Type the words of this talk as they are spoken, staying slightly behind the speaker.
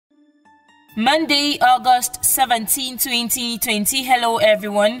Monday, August 17, 2020. Hello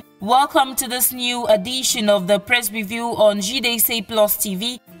everyone. Welcome to this new edition of the Press Review on JDCPlus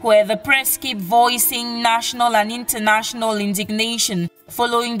TV, where the press keep voicing national and international indignation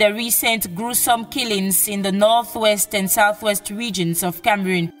following the recent gruesome killings in the northwest and southwest regions of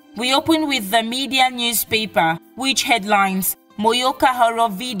Cameroon. We open with the media newspaper, which headlines: Muyuka horror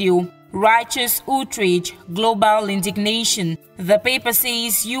video, righteous outrage, global indignation. The paper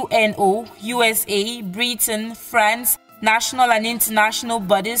says UNO, USA, Britain, France, national and international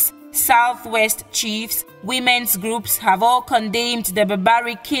bodies, Southwest chiefs, women's groups have all condemned the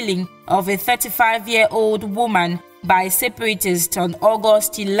barbaric killing of a 35-year-old woman by separatists on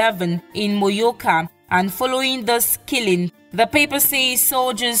August 11 in Muyuka. And following this killing, the paper says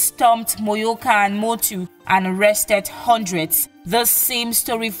soldiers stormed Muyuka and Motu and arrested hundreds. This same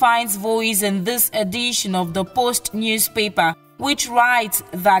story finds voice in this edition of the Post newspaper, which writes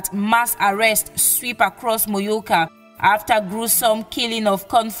that mass arrests sweep across Muyuka after gruesome killing of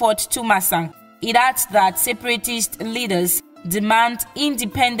Comfort Tumasang. It adds that separatist leaders demand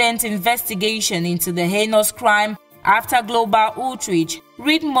independent investigation into the heinous crime after global outrage.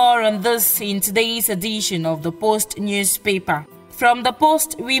 Read more on this in today's edition of the Post newspaper. From the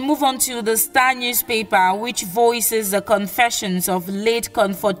Post, we move on to the Star newspaper, which voices the confessions of late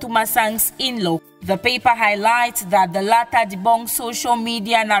Comfort Tumasang's in-law. The paper highlights that the latter debunks social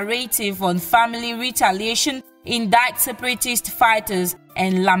media narrative on family retaliation, indict separatist fighters,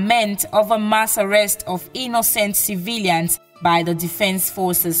 and lament over mass arrest of innocent civilians by the defense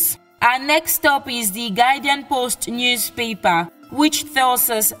forces. Our next stop is the Guardian Post newspaper, which tells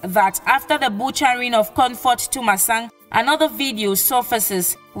us that after the butchering of Comfort Tumasang, another video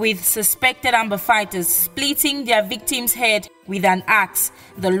surfaces with suspected amber fighters splitting their victim's head with an axe.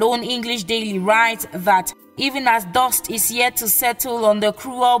 The Lone English Daily writes that even as dust is yet to settle on the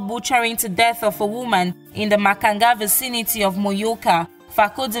cruel butchering to death of a woman in the Makanga vicinity of Muyuka,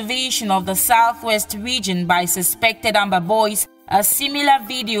 Fako division of the southwest region by suspected amber boys, a similar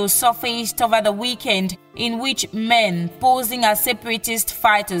video surfaced over the weekend in which men posing as separatist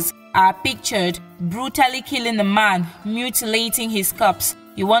fighters are pictured brutally killing a man, mutilating his corpse.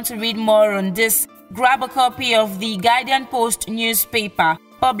 You want to read more on this? Grab a copy of the Guardian Post newspaper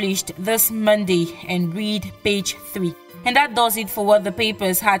published this Monday and read page 3. And that does it for what the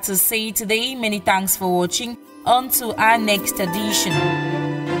papers had to say today. Many thanks for watching. On to our next edition.